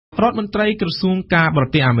រដ្ឋមន្ត្រីក្រសួងការបរ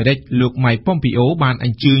ទេសអាមេរិកលោកម៉ៃប៉ុមពីអូបានអ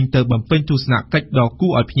ញ្ជើញទៅបំពេញទស្សនកិច្ចដ៏គួ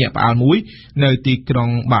រឲ្យភ្ញាក់ផ្អើលមួយនៅទីក្រុង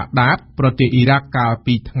បាក់ដាតប្រទេសអ៊ីរ៉ាក់កាល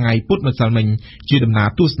ពីថ្ងៃពុធម្សិលមិញជាដំណើរ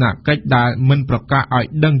ទស្សនកិច្ចដែលមិនប្រកាសឲ្យ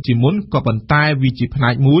ដឹងជាមុនក៏ប៉ុន្តែវាជាផ្នែ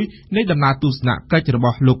កមួយនៃដំណើរទស្សនកិច្ចរប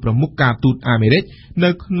ស់លោកប្រមុខការទូតអាមេរិកនៅ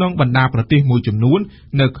ក្នុងបណ្ដាប្រទេសមួយចំនួន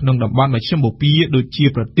នៅក្នុងតំបន់មជ្ឈិមបូព៌ាដូចជា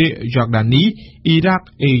ប្រទេសយ៉ូដានីអ៊ីរ៉ាក់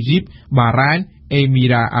អេស៊ីបបារ៉ែនអេមី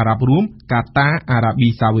រ៉ាអារ៉ាប់រួមកាតាអារ៉ាប៊ី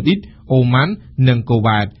សាអូឌីតអូម៉ាន់និងកូ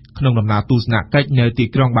វ៉ាតក្នុងដំណើរទស្សនកិច្ចនៅទី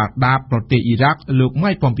ក្រុងបាក់ដាតប្រទេសអ៊ីរ៉ាក់លោក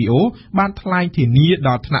ម៉ៃប៉ុមពីអូបានថ្លែងធានាដ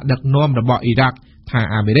ល់ថ្នាក់ដឹកនាំរបស់អ៊ីរ៉ាក់ថា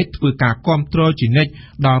អាមេរិកធ្វើការគ្រប់គ្រងជានិច្ច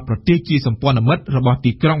ដល់ប្រទេសជាសម្ព័ន្ធមិត្តរបស់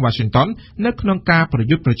ទីក្រុង Washington នៅក្នុងការប្រ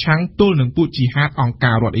យុទ្ធប្រឆាំងទល់នឹងពួកជីហាតអង្គ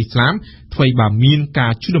ការរដ្ឋអ៊ីស្លាមអ្វីបើមានកា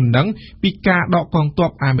រជឿដំណឹងពីការដកកងទ័ព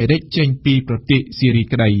អាមេរិកចេញពីប្រទេសស៊ីរី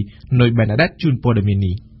ក្តីនុយបែណាដេតជូនព័ត៌មាន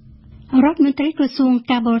នេះរដ្ឋមន្ត្រីក្រសួង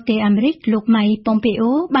ការបរទេសអាមេរិកលោកម៉ៃប៉ុមពី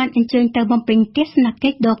អូបានអញ្ជើញទៅបំពេញទស្សនកិ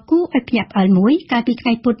ច្ចដ៏គួរឲ្យភ្ញាក់ផ្អើលមួយកាលពីថ្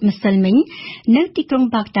ងៃពុធម្សិលមិញនៅទីក្រុង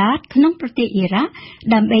បាក់ដាតក្នុងប្រទេសអ៊ីរ៉ាក់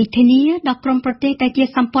ដើម្បីធានាដល់ក្រុមប្រទេសដែលជា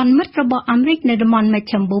សម្ព័ន្ធមិត្តរបស់អាមេរិកនៅតំបន់មជ្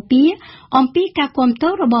ឈិមបូព៌ាអំពីការគាំទ្រ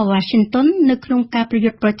របស់ Washington នៅក្នុងការប្រយុ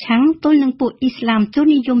ទ្ធប្រឆាំងទល់នឹងពួកអ៊ីស្លាមជន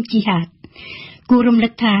និយមជីហាតគួររំលឹ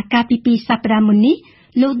កថាកាលពី2សប្តាហ៍មុននេះ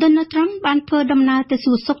លោក Donald Trump បានធ្វើដំណើរទៅ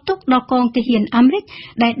សួរសុខទុក្ខដល់កងទាហានអាមេរិក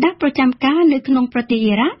ដែលដាក់ប្រចាំការនៅក្នុងប្រទេស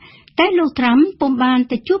អ៊ីរ៉ាក់តែលោក Trump ពុំបាន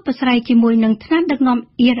ទៅជួបប្រស្រ័យជាមួយនឹងថ្នាក់ដឹកនាំ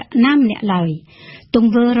អ៊ីរ៉ាក់ណាម្នាក់ឡើយទ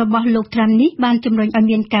ង្វើរបស់លោក Trump នេះបានជំរុញឲ្យ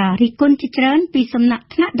មានការរិះគន់ជាច្រើនពីសំណាក់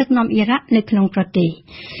ថ្នាក់ដឹកនាំអ៊ីរ៉ាក់នៅក្នុងប្រទេស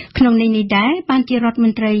ក្នុងន័យនេះដែរបានជារដ្ឋម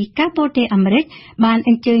ន្ត្រីការបរទេសអាមេរិកបាន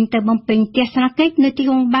អញ្ជើញទៅបំពេញទស្សនកិច្ចនៅទី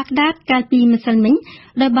ក្រុងបាក់ដាតកាលពីម្សិលមិញ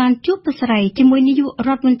ដោយបានជួបប្រស្រ័យជាមួយនាយករ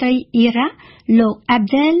ដ្ឋមន្ត្រីអ៊ីរ៉ាក់លោក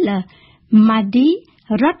Abdel Mahdi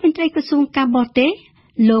រដ្ឋមន្ត្រីក្រសួងការបរទេស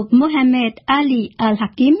លោក Mohammed Ali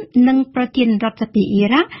Al-Hakim និងប្រធានរដ្ឋសភាអ៊ី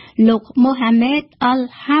រ៉ាក់លោក Mohammed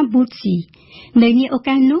Al-Habouzi នៅនាឱ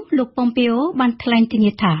កាសនោះលោកប៉ុមពីអូបានថ្លែងធា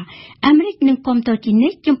នាថាអាមេរិកនឹងគាំទ្រជានិ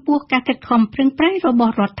ច្ចចំពោះការខិតខំប្រឹងប្រែងរប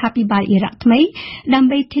ស់រដ្ឋាភិបាលអ៊ីរ៉ាក់ថ្មីដើម្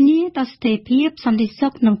បីធានាដល់ស្ថិរភាពសន្តិសុ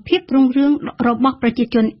ខនិងភាពរុងរឿងរបស់ប្រជា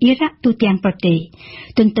ជនអ៊ីរ៉ាក់ទូទាំងប្រទេស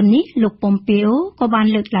ទន្ទឹមនេះលោកប៉ុមពីអូក៏បាន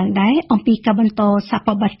លើកឡើងដែរអំពីការបន្តសហ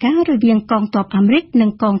ប្រតិបត្តិការរវាងកងទ័ពអាមេរិកនិ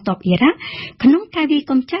ងកងទ័ពអ៊ីរ៉ាក់ក្នុងការវាយ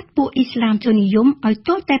កម្ចាត់ពួកអ៊ីស្លាមជននិយមឲ្យ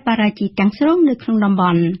ទាល់តែបរាជ័យទាំងស្រុងនៅក្នុងតំប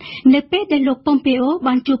ន់នៅពេលដែលលោកប៉ុមពីអូ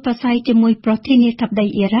បានជួបប្រស្រ័យជាមួយប្រធានាធិបតី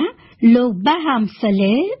អ៊ីរ៉ាក់លោក Baham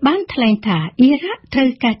Saleh បានថ្លែងថាអ៊ីរ៉ាក់ត្រូវ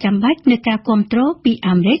ការចាំបាច់នូវការគាំទ្រពី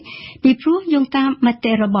អាមេរិកពីព្រោះយោងតាមម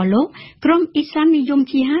តិរបស់លោកក្រុមអ៊ីស្លាមនិយម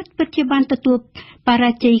ជីហាតពិតជាបានទទួលប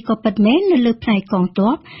រាជ័យក៏ពិតមែននៅលើផ្នែកកងទ័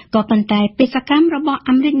ពក៏ប៉ុន្តែបេសកកម្មរបស់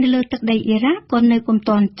អាមេរិកនៅលើទឹកដីអ៊ីរ៉ាក់ក៏នៅពុំ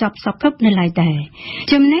ទាន់ចប់សព្វនៅឡើយដែរ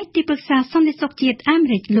ចំណែកទីប្រឹក្សាសន្តិសុខជាតិអាមេ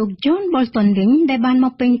រិកលោក John Bolton វិញដែលបានម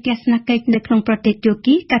កពេញទស្សនកិច្ចនៅក្នុងប្រទេសទូ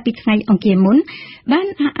គីកាលពីថ្ងៃអង្គារមុនបាន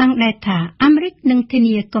អះអាងដែរថាអាមេរិកនឹងធា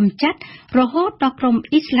នាកម្ចាត់រហូតដល់ក្រុម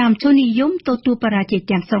អ៊ីស្លាមជននិយមទទួលបរាជ័យ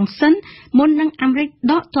ទាំងស្រុងសិនមុននឹងអាមេរិក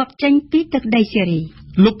ដកទ័ពចេញពីទឹកដីសេរី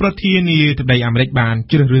លោកប្រធានាធិបតីអាមេរិកបាន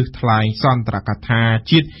ជ្រើសរើសថ្លែងសន្ទរកថា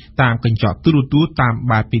ជាតិតាមកញ្ចក់ទូរទស្សន៍តាម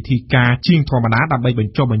បែបពិធីការជាងធម្មតាដើម្បីប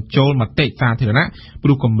ញ្ចុះបញ្ចូលមតិសាធារណៈព្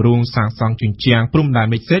រោះគម្រោងសាងសង់ជញ្ជាំងព្រំដែន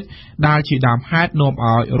មិចស៊ិកដែលជាដើមហេតុនាំ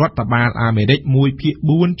ឲ្យរដ្ឋបាលអាមេរិក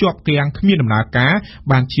1/4ជាប់គាំងគ្មានដំណើរការ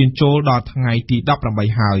បានឈានចូលដល់ថ្ងៃទី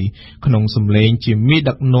18ហើយក្នុងសម្លេងជាមេ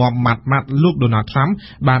ដឹកនាំម៉ាត់លោក Donald Trump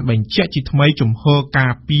បានបញ្ជាក់ជាថ្មីជំហរកា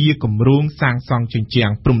រពារគម្រោងសាងសង់ជញ្ជាំ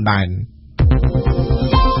ងព្រំដែន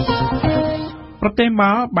ប្រទេស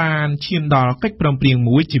ម៉ាល់បានឈានដល់កិច្ចព្រមព្រៀង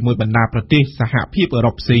មួយជាមួយបណ្ដាប្រទេសសហភាពអឺ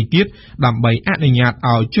រ៉ុបផ្សេងទៀតដើម្បីអនុញ្ញាត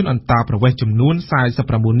ឲ្យជនអន្តោប្រវេសន៍ចំនួន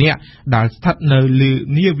49នាក់ដែលស្ថិតនៅលើ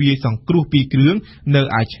នាវាសង្គ្រោះ2គ្រឿងនៅ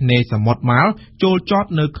ឯឆ្នេរសមុទ្រម៉ាល់ចូលចត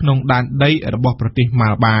នៅក្នុងដែនដីរបស់ប្រទេសម៉ា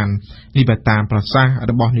ល់បាននេះបើតាមប្រសាសន៍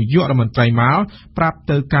របស់នាយករដ្ឋមន្ត្រីម៉ាល់ប្រាប់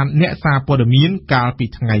ទៅកាន់អ្នកសារព័ត៌មានកាលពី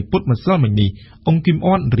ថ្ងៃពុធម្សិលមិញនេះអង្គគឹមអ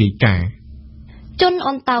នរាយការណ៍ជនអ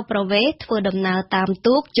ន្តោប្រវេសន៍ធ្វើដំណើរតាម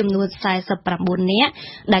ទូកចំនួន49នាក់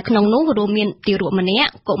ដែលក្នុងនោះរួមមានទារកម្នា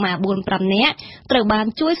ក់កុមារ 4-5 នាក់ត្រូវបាន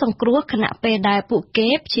ជួយសង្គ្រោះខណៈពេលដែលពួកគេ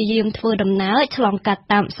ព្យាយាមធ្វើដំណើរឆ្លងកាត់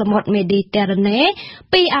តាមសមុទ្រមេឌីទែរ៉ាណេ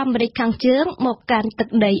ពីអាមេរិកខាងជើងមកកាន់ទឹក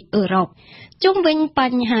ដីអឺរ៉ុបជុំវិញប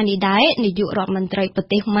ញ្ហានេះដែរនាយករដ្ឋមន្ត្រីប្រ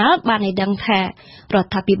ទេសម៉ាល់បានឲ្យដឹងថារ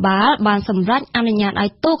ដ្ឋាភិបាលបានសម្រេចអនុញ្ញាតឲ្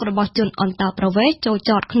យទូករបស់ជនអន្តោប្រវេសន៍ចូល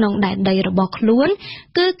ចតក្នុងដែនដីរបស់ខ្លួន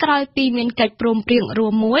គឺក្រោយពីមានកិច្ចព្រមព្រៀងរួ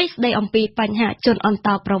មមួយស្ដីអំពីបញ្ហាជនអន្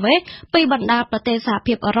តោប្រវេសន៍ពីបណ្ដាប្រទេសសហ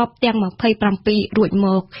ភាពអឺរ៉ុបទាំង27រួចម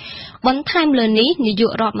កបន្ថែមលើនេះនាយ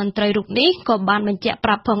ករដ្ឋមន្ត្រីរូបនេះក៏បានបញ្ជាក់ប្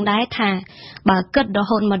រាប់ផងដែរថាបើគិតរ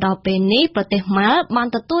ហូតមកដល់ពេលនេះប្រទេសម៉ាល់បាន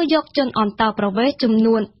ទទួលយកជនអន្តោប្រវេសន៍ចំ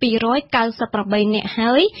នួន290 48នាក់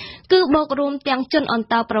ហើយគឺបូករួមទាំងជនអន្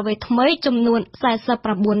តោប្រវេសន៍ថ្មីចំនួន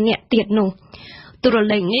49នាក់ទៀតនោះតួ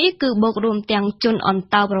លេខនេះគឺបូករួមទាំងជនអន្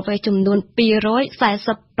តោប្រវេសន៍ចំនួន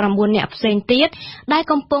249នាក់ផ្សេងទៀតដែល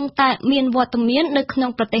កំពុងតែមានវត្តមាននៅក្នុង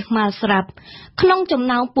ប្រទេសម៉ាល់ស្រាប់ក្នុងចំ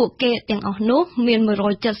ណោមពួកគេទាំងអស់នោះមាន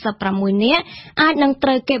176នាក់អាចនឹងត្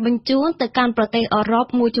រូវគេបញ្ជូនទៅកាន់ប្រទេសអឺរ៉ុប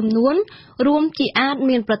មួយចំនួនរួមជាអាច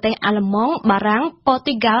មានប្រទេសអាល្លឺម៉ង់បារាំងប៉ូ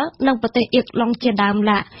ទុយហ្គាល់និងប្រទេសអ៊ីរឡង់ជាដើម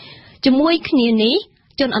ឡាជាមួយគ្នានេះ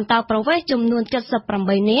ជនអន្តោប្រវេសន៍ចំនួន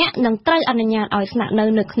78នាក់នឹងត្រូវអនុញ្ញាតឲ្យស្នាក់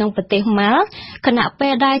នៅក្នុងប្រទេសម៉ាល់ខណៈពេ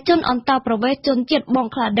លដែលជនអន្តោប្រវេសន៍ជនជាតិបង់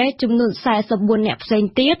ក្លាដេសចំនួន44នាក់ផ្សេង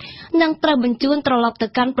ទៀតនឹងត្រូវបញ្ជូនត្រឡប់ទៅ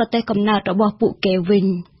កាន់ប្រទេសកំណើតរបស់ពួកគេវិញ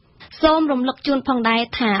សូមរំលឹកជូនផងដែរ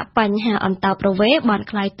ថាបញ្ហាអន្តោប្រវេសន៍បាន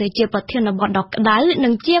ក្លាយទៅជាប្រធានបទដ៏ក្តៅនិ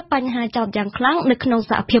ងជាបញ្ហាចោទយ៉ាងខ្លាំងនៅក្នុង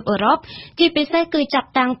សហភាពអឺរ៉ុបជាពិសេសគឺចាប់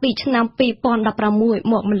តាំងពីឆ្នាំ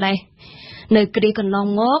2016មកម្លេះនៅគ្រាកន្លង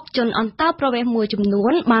មកជនអន្តោប្រវេសន៍មួយចំនួ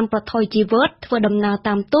នបានប្រថុយជីវិតធ្វើដំណើរ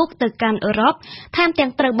តាមទូកទៅកាន់អឺរ៉ុបថែមទាំ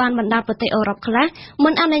ងត្រូវបានបណ្ដាប្រទេសអឺរ៉ុបខ្លះមិ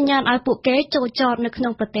នអនុញ្ញាតឲ្យពួកគេចូលចតនៅក្នុ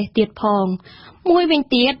ងប្រទេសទៀតផងមួយវិញ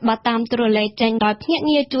ទៀតបើតាមទូរលេខចេញដោយភ្នាក់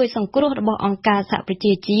ងារជួយសង្គ្រោះរបស់អង្គការសហប្រ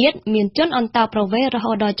ជាជាតិមានជនអន្តោប្រវេសន៍រ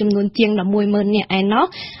ហូតដល់ចំនួនជាង 110,000 នាក់ឯណោះ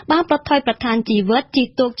បានប្រថុយប្រឋានជីវិតជិះ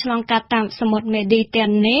ទូកឆ្លងកាត់តាមសមុទ្រមេឌីទែ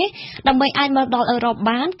រ៉ាណេដើម្បីអាចមកដល់អឺរ៉ុប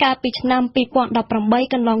បានកាលពីឆ្នាំ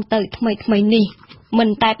2018កន្លងទៅថ្មីៗនេះមិន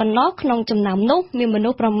តែប៉ុណ្ណោះក្នុងចំណោមនោះមានមនុ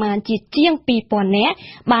ស្សប្រមាណជាង 2,000 នាក់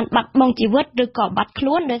បានបាត់បង់ជីវិតឬក៏បាត់ខ្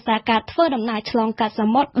លួនដោយសារការធ្វើដំណើរឆ្លងកាត់ស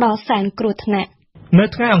មុទ្រដ៏សែនគ្រោះថ្នាក់នៅ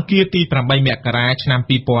ថ្ងៃអង្គារទី8មករាឆ្នាំ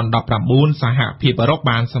2019សហភាពអឺរ៉ុប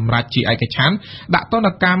បានសម្រេចជាឯកច្ឆន្ទដាក់ទ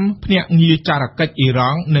ណ្ឌកម្មភ្នាក់ងារចារកិច្ចអ៊ី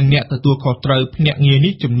រ៉ង់និងអ្នកទទួលខុសត្រូវភ្នាក់ងារ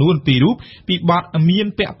នេះចំនួន2រូបពីបទមាន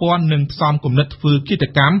ពាក់ព័ន្ធនឹងផ្សំគំនិតធ្វើឃាត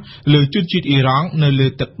កម្មលើជនជាតិអ៊ីរ៉ង់នៅលើ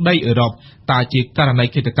ទឹកដីអឺរ៉ុបតើជាករណី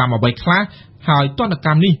ឃាតកម្មអ្វីខ្លះហើយទណ្ឌក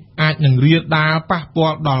ម្មនេះអាចនឹងរាលដាលប៉ះពា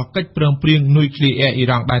ល់ដល់កិច្ចព្រមព្រៀងនុយក្លេអ៊ែរអ៊ី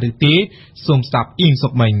រ៉ង់ដែរឬទេសូមស្ដាប់អ៊ីងសុ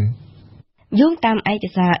កមិញយោងតាមឯក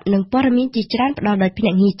សារនិងព័ត៌មានជាច្រើនផ្ដល់ដោយភ្នា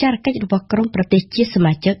ក់ងារចារកិច្ចរបស់ក្រុមប្រទេសជាស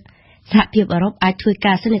មាជិកសហភាពអឺរ៉ុបអាចធ្វើ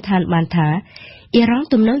ការសន្និដ្ឋានបានថាអ៊ីរ៉ង់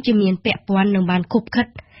ទំនងជាមានពាក់ព័ន្ធនឹងបានខុបខិត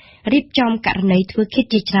រៀបចំករណីធ្វើឃាត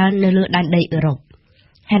ជាច្រើននៅលើដែនដីអឺរ៉ុប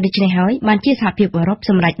ហើយដូច្នេះហើយបានជាសហភាពអឺរ៉ុប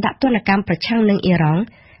សម្រេចដាក់ទណ្ឌកម្មប្រឆាំងនឹងអ៊ីរ៉ង់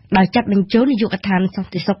ដោយចាត់បញ្ចូលនាយកដ្ឋានស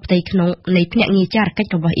ន្តិសុខផ្ទៃក្នុងនៃភ្នាក់ងារចារកិច្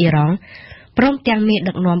ចរបស់អ៊ីរ៉ង់ព្រមទាំងមេ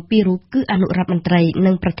ដឹកនាំពីររូបគឺអនុរដ្ឋមន្ត្រី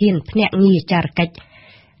និងប្រធានភ្នាក់ងារចារកិច្ច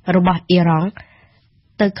របស់អ៊ីរ៉ង់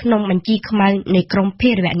ទៅក្នុងបញ្ជីខ្មៅនៃក្រមភេ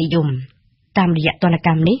រវនិយមតាមរយៈទណ្ឌក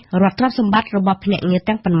ម្មនេះរដ្ឋទ្រព្យសម្បត្តិរបស់ភ្នាក់ងារ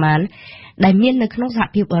ទាំងប៉ុន្មានដែលមាននៅក្នុងសហ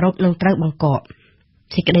ភាពអឺរ៉ុបនឹងត្រូវបង្កក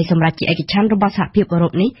សេចក្តីសម្រេចជាឯកច្ឆន្ទរបស់សហភាពអឺរ៉ុ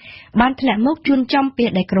បនេះបានធ្លាក់មកជួនចំពេល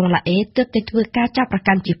ដែលក្រុងឡាអេទើបតែធ្វើការចាប់ប្រ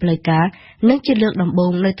កាន់ជាផ្លូវការនិងជាលើកដំបូ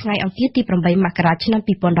ងនៅថ្ងៃអង្គារទី8មករាឆ្នាំ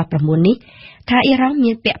2019នេះថាអ៊ីរ៉ង់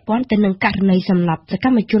មានពាក់ព័ន្ធទៅនឹងករណីសម្លាប់សក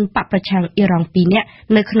ម្មជនបកប្រឆាំងអ៊ីរ៉ង់2នាក់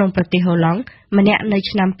នៅក្នុងប្រទេសហូឡង់ម្នាក់នៅ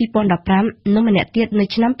ឆ្នាំ2015និងម្នាក់ទៀតនៅ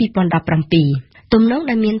ឆ្នាំ2017ទំនង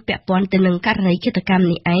ដែលមានពាក់ព័ន្ធទៅនឹងករណីឃាតកម្ម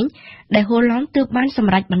នេះឯងដែលហូឡង់ទើបបានស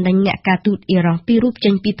ម្រេចបណ្តេញអ្នកការទូតអ៊ីរ៉ង់ពីររូបចេ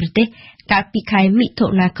ញពីប្រទេសកាលពីខែមិថុ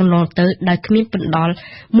នាកន្លងទៅដោយគ្មានបណ្តាល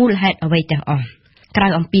មូលហេតុអ្វីទាំងអស់ក្រៅ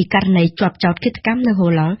អំពីករណីជាប់ចោទឃាតកម្មនៅហូ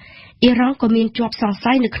ឡង់អ៊ីរ៉ង់ក៏មានជាប់សង្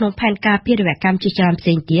ស័យនៅក្នុងផែនការភេរវកម្មជាច្រើនផ្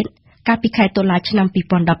សេងទៀតកាលពីខែតុលាឆ្នាំ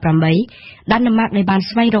2018ដានម៉ាកដែលបាន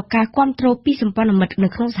ស្វែងរកការគាំទ្រពីសម្ព័ន្ធមិត្តនៅ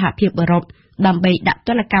ក្នុងសហភាពអឺរ៉ុបដើម្បីដាក់ទ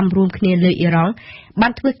ណ្ឌកម្មរួមគ្នាលើអ៊ីរ៉ង់បា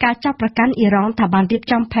នធ្វើការចាប់ប្រកាន់អ៊ីរ៉ង់ថាបានរៀប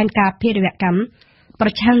ចំផែនការភេរវកម្មប្រ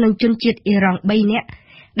ឆាំងនឹងជនជាតិអ៊ីរ៉ង់3នាក់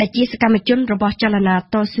ដែលជាសកម្មជនរបស់ចលនា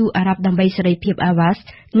តស៊ូអារ៉ាប់ដើម្បីសេរីភាពអាវ៉ាស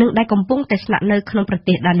និងដែលកំពុងតែស្នាក់នៅក្នុងប្រ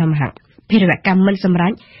ទេសដានម៉ាកភេរវកម្មមិនសម្រេ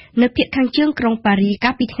ចនៅភាគខាងជើងក្រុងប៉ារីកា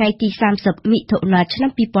លពីថ្ងៃទី30មិថុនាឆ្នាំ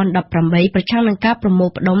2018ប្រឆាំងនឹងការប្រមូល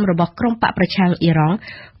ផ្ដុំរបស់ក្រុមបកប្រឆាំងអ៊ីរ៉ង់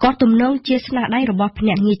ក៏ទំនងជាស្នាដៃរបស់ភ្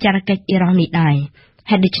នាក់ងារចារកិច្ចអ៊ីរ៉ង់នេះដែរ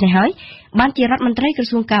ហេតុដូច្នេះហើយបានជារដ្ឋមន្ត្រីក្រ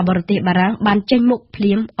សួងការបរទេសបារាំងបានចេញមុខភ្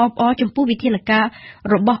លាមអបអរចំពោះវិធានការ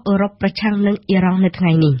របស់អឺរ៉ុបប្រឆាំងនឹងអ៊ីរ៉ង់នៅថ្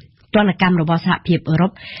ងៃនេះទណ្ឌកម្មរបស់សហភាពអឺរ៉ុ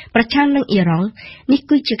បប្រឆាំងនឹងអ៊ីរ៉ង់នេះ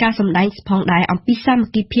គឺជាការសម្ដែងផងដែរអំពីសាម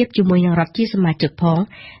គ្គីភាពជាមួយនឹងរដ្ឋជាសមាជិកផង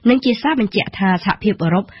និងជាសារបញ្ជាក់ថាសហភាពអឺ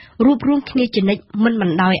រ៉ុបរួបរวมគ្នាជានិច្ចមិនប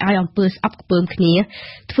ណ្ដោយឲ្យអំពើស្អប់ខ្ពើមគ្នា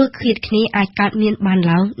ធ្វើឃាតគ្នាអាចកើតមានបាន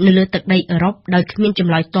ឡើងនៅលើទឹកដីអឺរ៉ុបដោយគ្មានច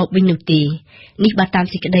ម្លើយតបវិញនោះទេនេះបើតាម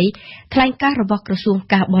សេចក្តីថ្លែងការណ៍របស់ក្រសួង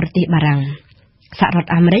ការបរទេសបារាំងសហរដ្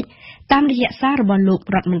ឋអាមេរិកតាមរយៈសាររបស់លោក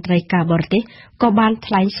រដ្ឋមន្ត្រីការបរទេសក៏បាន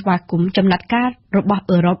ថ្លែងស្វាគមន៍ចំណាត់ការរបស់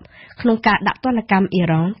អឺរ៉ុបក្នុងការដាក់ទណ្ឌកម្មអ៊ី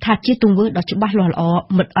រ៉ង់ថាជាទង្វើដ៏ច្បាស់លាស់ល្អ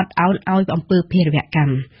មិនអត់ឱនឲ្យអំពើភេរវក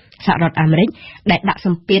ម្មសហរដ្ឋអាមេរិកដែលដាក់ស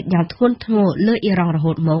ម្ពាធយ៉ាងធ្ងន់ធ្ងរលើអ៊ីរ៉ង់រ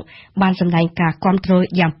ហូតមកបានសម្ដែងការគាំទ្រ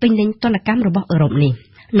យ៉ាងពេញលេញទណ្ឌកម្មរបស់អឺរ៉ុបនេះ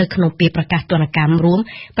នៅក្នុងពេលប្រកាសទណ្ឌកម្មរួម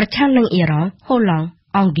ប្រឆាំងនឹងអ៊ីរ៉ង់ហូឡង់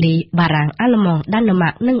អង់គ្លេសបារាំងអាល្លឺម៉ង់ដាណឺម៉ា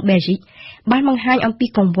កនិងបែលហ្សិកបានបង្ហាញអំពី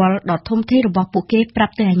កង្វល់ដ៏ធំធេងរបស់ពួកគេប្រា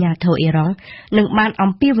ប់ទៅអាជ្ញាធរអ៊ីរ៉ង់និងបាន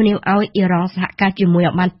អំពាវនាវឲ្យអ៊ីរ៉ង់សហការជាមួយ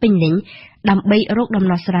ឲ្យបានពេញលេញដើម្បីរកដំ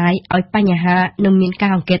ណោះស្រាយឲ្យបញ្ហានិងមានកា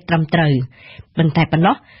រអង្កេតត្រឹមត្រូវប៉ុន្តែប៉ុណ្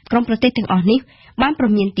ណោះក្រុមប្រទេសទាំងអស់នេះបានប្រ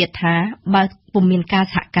មានទៀតថាបើពុំមានការ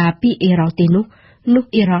សហការពីអ៊ីរ៉ង់ទេនោះ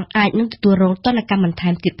អ៊ីរ៉ង់អាចនឹងទទួលរងទណ្ឌកម្មបន្ថែ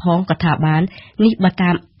មទៀតផងក៏ថាបាននេះបើតា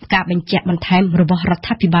មការបញ្ជាក់បន្ថែមរបស់រដ្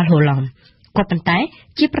ឋាភិបាលហូឡង់ក៏ប៉ុន្តែ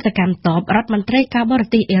ជាប្រតិកម្មតបរដ្ឋមន្ត្រីការបរ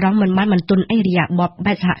ទេសអ៊ីរ៉ង់មិនបានបន្ទន់អេរីយ៉ាបប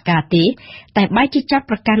បែបសហការទេតែបែរជាចាត់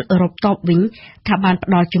ប្រកាន់អឺរ៉ុបតបវិញថាបានផ្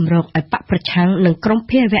ដល់ជំរកឲ្យបកប្រឆាំងនឹងក្រុម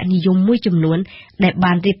ភេរវនិយមមួយចំនួនដែល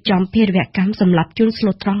បានរៀបចំភេរវកម្មសម្រាប់ជនស្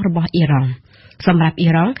លូតត្រង់របស់អ៊ីរ៉ង់សម្រាប់អ៊ី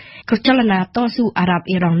រ៉ង់ក្រចលនាតស៊ូអារ៉ាប់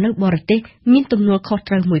អ៊ីរ៉ង់នៅបរទេសមានទំនួលខុស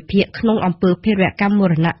ត្រូវមួយភាគក្នុងអំពើភេរវកម្មម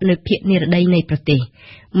រណៈនៅភាគនិរតីនៃប្រទេស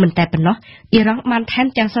មិនតែប៉ុណ្ណោះអ៊ីរ៉ង់បានថែម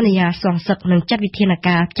ទាំងសន្យាសងសឹកនិងចាត់វិធាន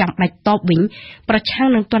ការចាំបាច់តបវិញប្រឆាំង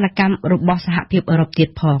នឹងទណ្ឌកម្មរបស់សហភាពអឺរ៉ុបទៀត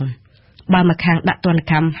ផងបើម្ខាងដាក់ទណ្ឌ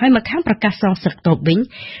កម្មហើយម្ខាងប្រកាសសងសឹកតបវិញ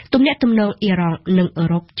ទំនាក់ទំនងអ៊ីរ៉ង់និងអឺ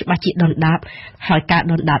រ៉ុបច្បាស់ជាដុនដាបហើយការ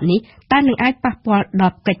ដុនដាបនេះតែនឹងអាចប៉ះពាល់ដ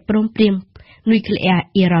ល់កិច្ចព្រមព្រៀងនុយក្លេអ៊ែរ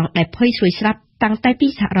អ៊ីរ៉ង់ដែលភ័យស្រួយស្រាប់តាំងតែពី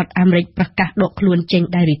សហរដ្ឋអាមេរិកប្រកាសដកខ្លួនចេញ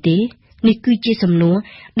ដែរឬទេនេះគឺជាសំណួរ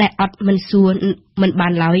ដែលអត់មិនសួរមិនបា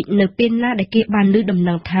នឡើយនៅពេលណាដែលគេបានលើកដំ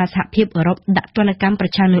ណឹងថាសហភាពអឺរ៉ុបដាក់ទណ្ឌកម្មប្រ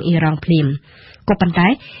ឆាំងនឹងអ៊ីរ៉ង់ភ្លាមក៏ប៉ុន្តែ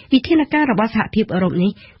វិធានការរបស់សហភាពអឺរ៉ុប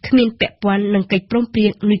នេះគ្មានពាក់ព័ន្ធនឹងកិច្ចព្រមព្រៀ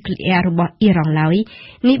ងនុយក្លេអ៊ែររបស់អ៊ីរ៉ង់ឡើយ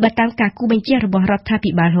នេះបើតាមការគូបញ្ជារបស់រដ្ឋា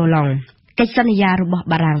ភិបាលហូឡង់កិច្ចសន្យារបស់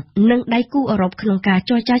បារាំងនិងដៃគូអឺរ៉ុបក្នុងការ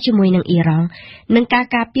ចរចាជាមួយនឹងអ៊ីរ៉ង់និងការ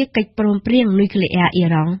ការពារកិច្ចព្រមព្រៀងនុយក្លេអ៊ែរអ៊ី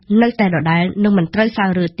រ៉ង់នៅតែដដែលនឹងមិនត្រូវសើ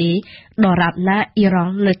រើទេដរាបណាអ៊ីរ៉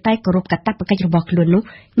ង់នៅតែគោរពកាតព្វកិច្ចរបស់ខ្លួននោះ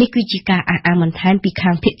នេះគឺជាការអះអាងបន្ថែមពី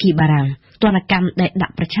ខាងភាគីបារាំងទណ្ឌកម្មដែលដា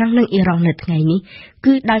ក់ប្រឆាំងនឹងអ៊ីរ៉ង់នៅថ្ងៃនេះ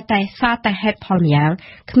គឺដោយតែសារតែហេតុផលម្យ៉ាង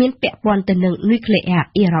គ្មានពាក់ព័ន្ធទៅនឹងនុយក្លេអ៊ែរ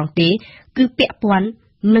អ៊ីរ៉ង់ទេគឺពាក់ព័ន្ធ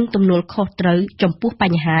និងទំនួលខុសត្រូវចំពោះប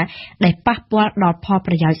ញ្ហាដែលប៉ះពាល់ដល់ផល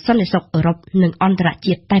ប្រយោជន៍សន្តិសុខអឺរ៉ុបនិងអន្តរ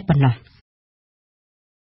ជាតិតែប៉ុណ្ណោះ